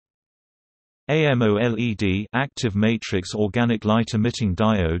AMOLED active matrix organic light-emitting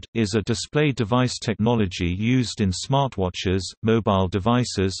diode, is a display device technology used in smartwatches, mobile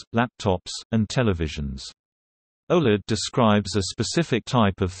devices, laptops, and televisions. OLED describes a specific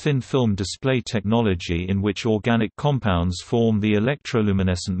type of thin-film display technology in which organic compounds form the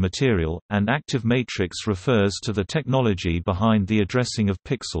electroluminescent material, and active matrix refers to the technology behind the addressing of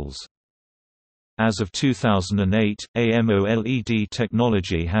pixels. As of 2008, AMOLED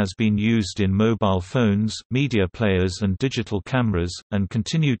technology has been used in mobile phones, media players and digital cameras, and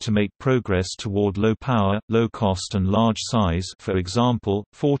continued to make progress toward low power, low cost and large size, for example,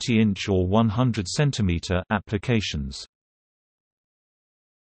 40-inch or 100 cm applications.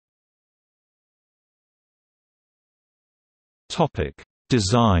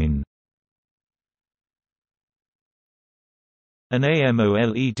 Design. An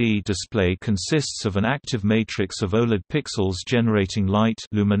AMOLED display consists of an active matrix of OLED pixels generating light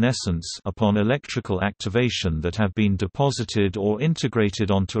luminescence upon electrical activation that have been deposited or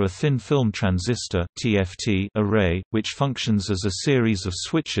integrated onto a thin film transistor (TFT) array, which functions as a series of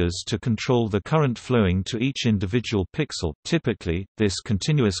switches to control the current flowing to each individual pixel. Typically, this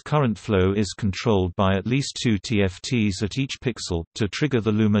continuous current flow is controlled by at least two TFTs at each pixel to trigger the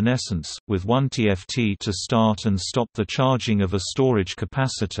luminescence, with one TFT to start and stop the charging of a storage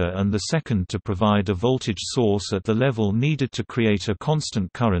capacitor and the second to provide a voltage source at the level needed to create a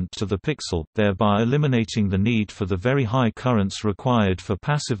constant current to the pixel, thereby eliminating the need for the very high currents required for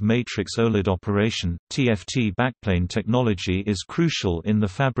passive matrix OLED operation. TFT backplane technology is crucial in the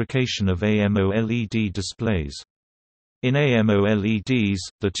fabrication of AMOLED displays. In AMOLEDs,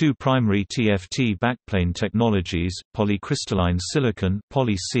 the two primary TFT backplane technologies, polycrystalline silicon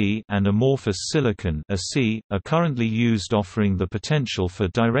 (poly-C) and amorphous silicon (AC), are currently used, offering the potential for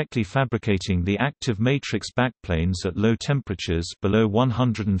directly fabricating the active matrix backplanes at low temperatures below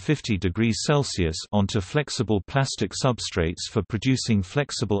 150 degrees Celsius onto flexible plastic substrates for producing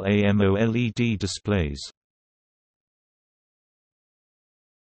flexible AMOLED displays.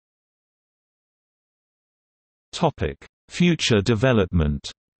 Future development.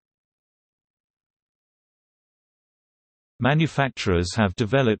 Manufacturers have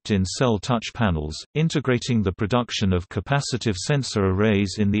developed in-cell touch panels, integrating the production of capacitive sensor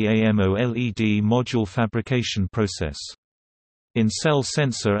arrays in the AMOLED module fabrication process. In-cell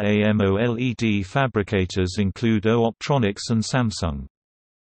sensor AMOLED fabricators include Optronics and Samsung.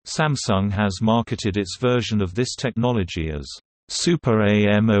 Samsung has marketed its version of this technology as Super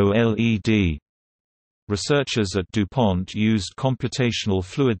AMOLED. Researchers at DuPont used computational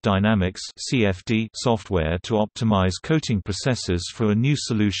fluid dynamics (CFD) software to optimize coating processes for a new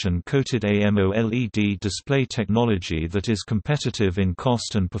solution-coated AMOLED display technology that is competitive in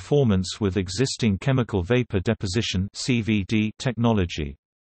cost and performance with existing chemical vapor deposition (CVD) technology.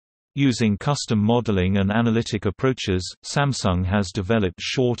 Using custom modeling and analytic approaches, Samsung has developed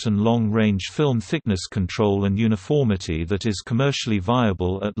short and long-range film thickness control and uniformity that is commercially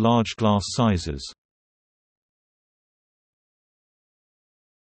viable at large glass sizes.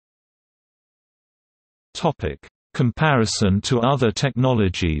 Comparison to other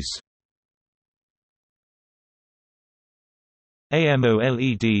technologies.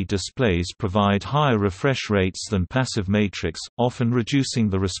 AMOLED displays provide higher refresh rates than passive matrix, often reducing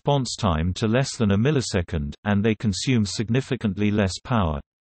the response time to less than a millisecond, and they consume significantly less power.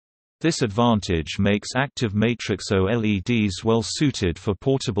 This advantage makes active matrix OLEDs well suited for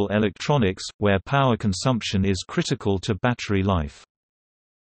portable electronics, where power consumption is critical to battery life.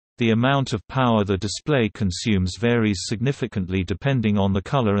 The amount of power the display consumes varies significantly depending on the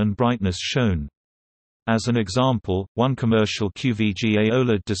color and brightness shown. As an example, one commercial QVGA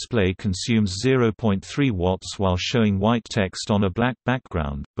OLED display consumes 0.3 watts while showing white text on a black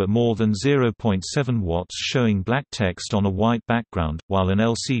background, but more than 0.7 watts showing black text on a white background, while an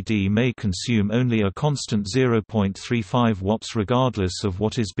LCD may consume only a constant 0.35 watts regardless of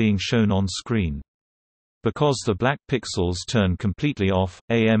what is being shown on screen. Because the black pixels turn completely off,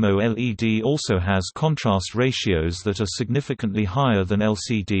 AMOLED also has contrast ratios that are significantly higher than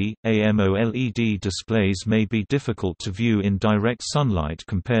LCD. AMOLED displays may be difficult to view in direct sunlight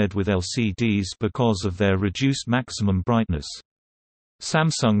compared with LCDs because of their reduced maximum brightness.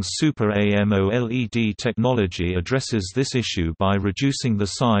 Samsung's Super AMOLED technology addresses this issue by reducing the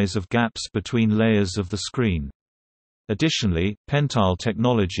size of gaps between layers of the screen. Additionally, pentile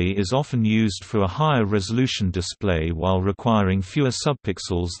technology is often used for a higher resolution display while requiring fewer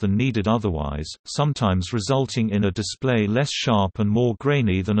subpixels than needed otherwise, sometimes resulting in a display less sharp and more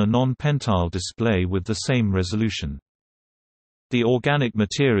grainy than a non-pentile display with the same resolution. The organic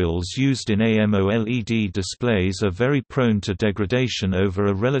materials used in AMOLED displays are very prone to degradation over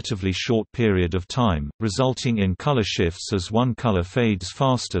a relatively short period of time, resulting in color shifts as one color fades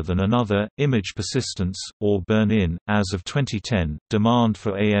faster than another, image persistence, or burn-in. As of 2010, demand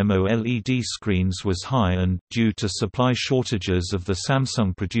for AMOLED screens was high and, due to supply shortages of the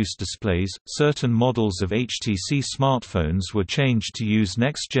Samsung-produced displays, certain models of HTC smartphones were changed to use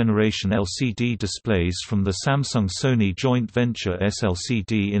next-generation LCD displays from the Samsung-Sony joint venture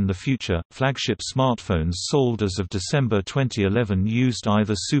SLCD. In the future, flagship smartphones sold as of December 2011 used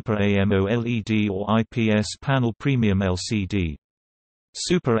either Super AMOLED or IPS panel premium LCD.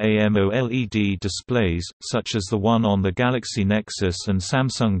 Super AMOLED displays, such as the one on the Galaxy Nexus and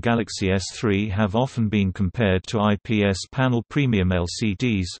Samsung Galaxy S3, have often been compared to IPS panel premium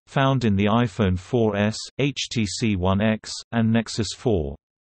LCDs, found in the iPhone 4S, HTC One X, and Nexus 4.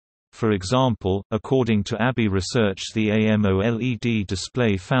 For example, according to Abbey Research, the AMOLED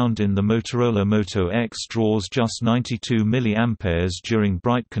display found in the Motorola Moto X draws just 92 mA during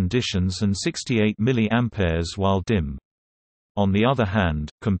bright conditions and 68 mA while dim. On the other hand,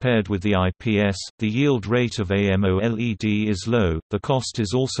 compared with the IPS, the yield rate of AMOLED is low, the cost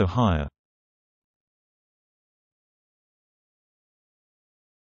is also higher.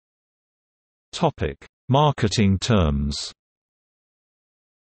 Marketing terms.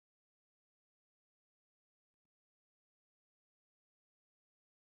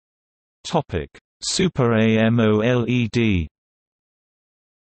 Super AMOLED.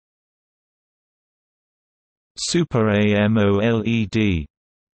 Super AMOLED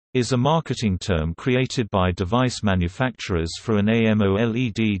is a marketing term created by device manufacturers for an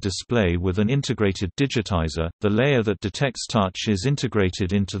AMOLED display with an integrated digitizer. The layer that detects touch is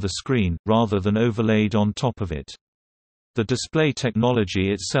integrated into the screen, rather than overlaid on top of it. The display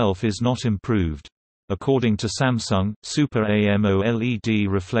technology itself is not improved. According to Samsung, Super AMOLED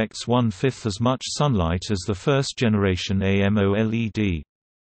reflects 1/5 as much sunlight as the first-generation AMOLED.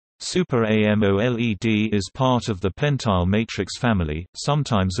 Super AMOLED is part of the pentile matrix family,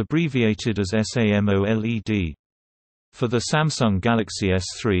 sometimes abbreviated as SAMOLED. For the Samsung Galaxy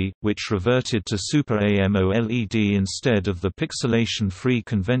S3, which reverted to Super AMOLED instead of the pixelation-free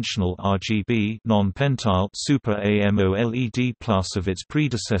conventional RGB non-pentile Super AMOLED Plus of its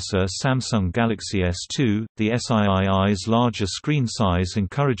predecessor Samsung Galaxy S2, the SII's larger screen size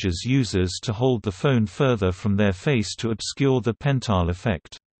encourages users to hold the phone further from their face to obscure the pentile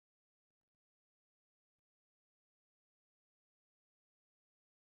effect.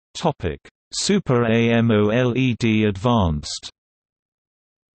 Super AMOLED Advanced.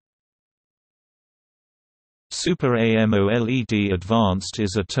 Super AMOLED Advanced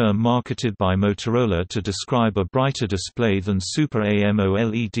is a term marketed by Motorola to describe a brighter display than Super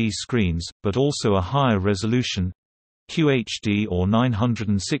AMOLED screens, but also a higher resolution QHD or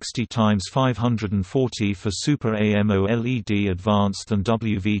 960 x 540 for Super AMOLED Advanced and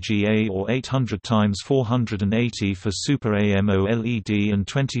WVGA or 800 x 480 for Super AMOLED and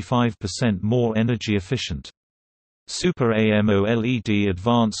 25% more energy efficient. Super AMOLED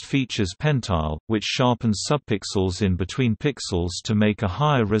Advanced features pentile, which sharpens subpixels in between pixels to make a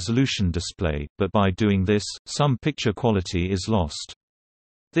higher resolution display, but by doing this, some picture quality is lost.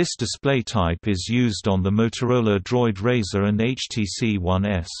 This display type is used on the Motorola Droid Razr and HTC One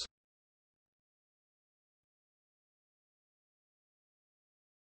S.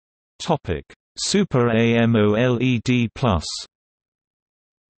 Super AMOLED Plus.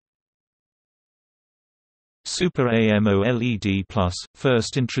 Super AMOLED Plus,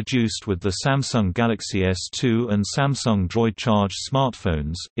 first introduced with the Samsung Galaxy S2 and Samsung Droid Charge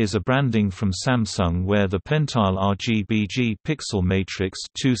smartphones, is a branding from Samsung where the pentile RGBG pixel matrix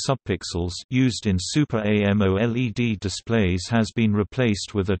 2 subpixels used in Super AMOLED displays has been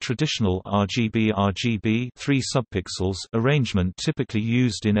replaced with a traditional RGB 3 subpixels arrangement typically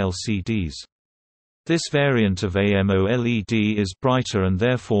used in LCDs. This variant of AMOLED is brighter and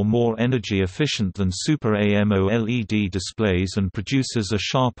therefore more energy efficient than Super AMOLED displays and produces a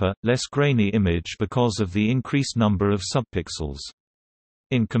sharper, less grainy image because of the increased number of subpixels.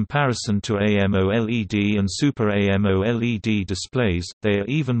 In comparison to AMOLED and Super AMOLED displays, they are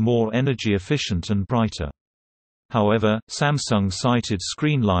even more energy efficient and brighter. However, Samsung cited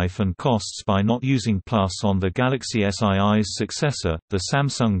screen life and costs by not using Plus on the Galaxy SII's successor, the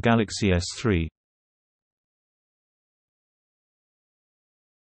Samsung Galaxy S3.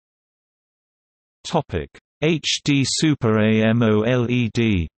 HD Super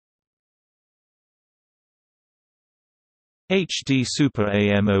AMOLED. HD Super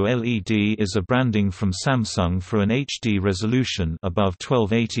AMOLED is a branding from Samsung for an HD resolution above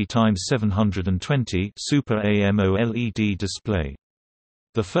 1280x720 Super AMOLED display.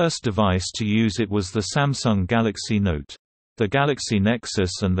 The first device to use it was the Samsung Galaxy Note. The Galaxy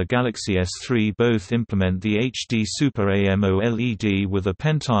Nexus and the Galaxy S3 both implement the HD Super AMOLED with a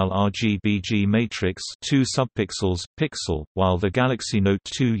pentile RGBG matrix 2 subpixels, pixel, while the Galaxy Note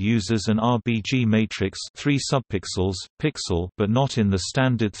 2 uses an RGB matrix 3 subpixels, pixel, but not in the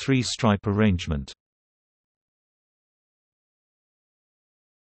standard 3-stripe arrangement.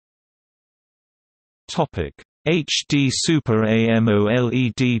 HD Super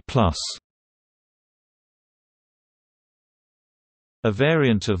AMOLED Plus. A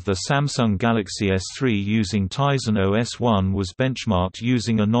variant of the Samsung Galaxy S3 using Tizen OS 1 was benchmarked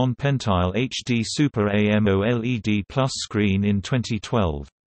using a non-pentile HD Super AMOLED Plus screen in 2012.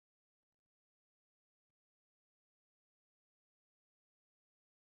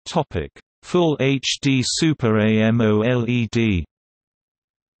 Full HD Super AMOLED.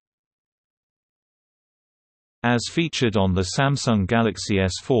 As featured on the Samsung Galaxy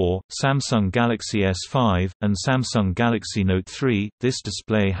S4, Samsung Galaxy S5, and Samsung Galaxy Note 3, this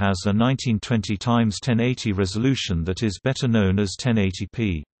display has a 1920x1080 resolution that is better known as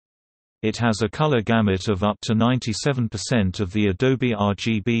 1080p. It has a color gamut of up to 97% of the Adobe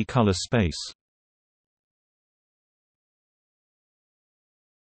RGB color space.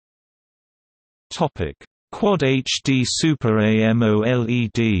 Quad HD Super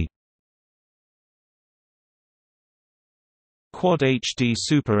AMOLED. Quad HD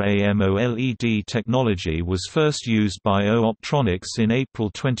Super AMOLED technology was first used by Optronics in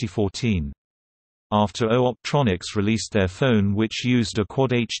April 2014. After Optronics released their phone which used a Quad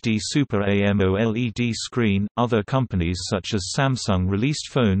HD Super AMOLED screen, other companies such as Samsung released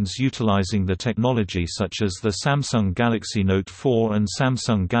phones utilizing the technology such as the Samsung Galaxy Note 4 and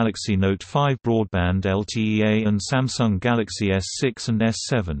Samsung Galaxy Note 5 broadband LTE and Samsung Galaxy S6 and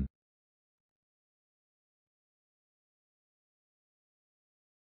S7.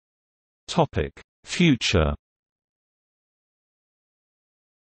 Future.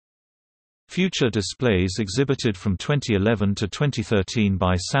 Future displays exhibited from 2011 to 2013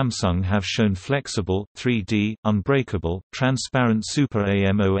 by Samsung have shown flexible, 3D, unbreakable, transparent Super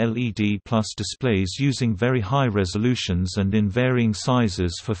AMOLED Plus displays using very high resolutions and in varying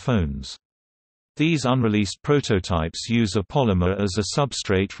sizes for phones. These unreleased prototypes use a polymer as a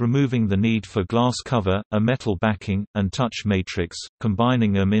substrate, removing the need for glass cover, a metal backing, and touch matrix,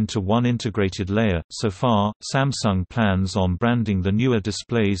 combining them into one integrated layer. So far, Samsung plans on branding the newer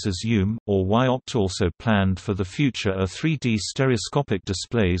displays as UM, or Y-Opt. Also planned for the future are 3D stereoscopic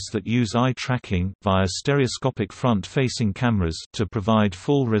displays that use eye tracking, via stereoscopic front-facing cameras, to provide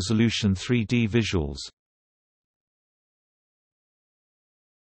full-resolution 3D visuals.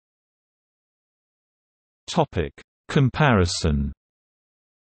 Comparison.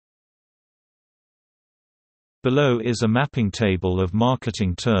 Below is a mapping table of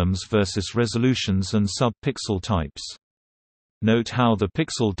marketing terms versus resolutions and sub-pixel types. Note how the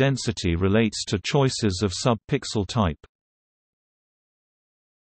pixel density relates to choices of sub-pixel type.